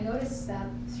noticed that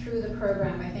through the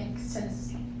program, I think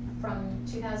since from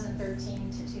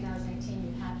 2013 to 2018,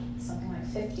 you had something like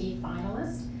 50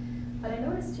 finalists. But I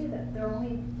noticed too that there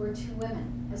only were 2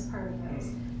 women as part of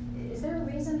those. Is there a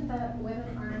reason that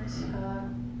women aren't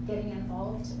getting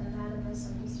involved in that in this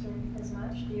industry as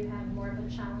much? Do you have more of a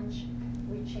challenge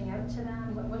reaching out to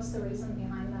them? What's the reason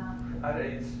behind that?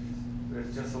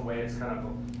 It's just the way it's kind of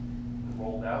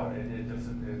rolled out. It's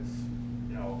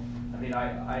you know, I mean,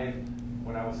 I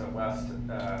when I was at West,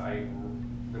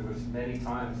 there was many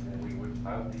times when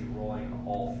I would be rolling an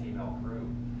all-female crew,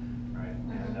 right?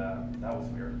 And that was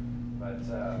weird, but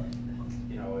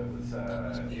you know, it was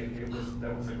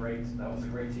that was a great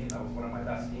team. That was one of my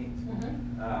best teams.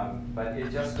 But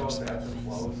it just goes to ebbs and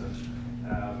flows, and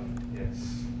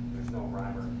there's no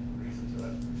rhyme or reason to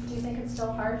it. Do you think it's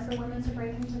still hard for women to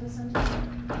break into this industry?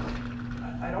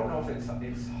 I don't know if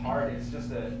it's hard. It's just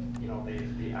that, you know,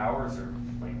 the hours are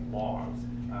like long.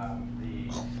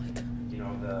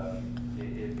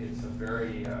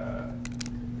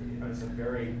 It's a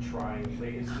very trying.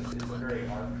 It's a very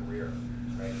hard career,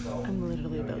 right? So I'm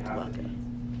literally you know, about to walk in.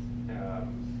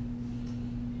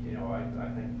 You know, I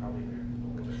think probably they're a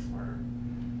little bit smarter.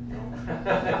 You know,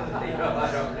 you know,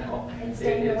 I don't know. And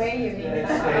staying away, you mean? It's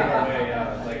staying away,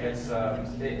 yeah. Like it's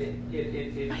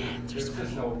there's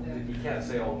just no. You can't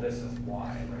say, oh, this is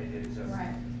why, right? It's just,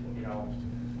 right. You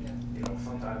know,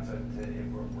 sometimes it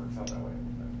works out that way.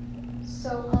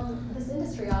 So this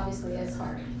industry obviously is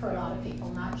hard for a lot of people,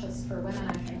 not just for women,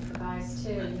 I think for guys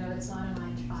too. You know, it's not a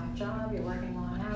 9-to-5 job. You're working long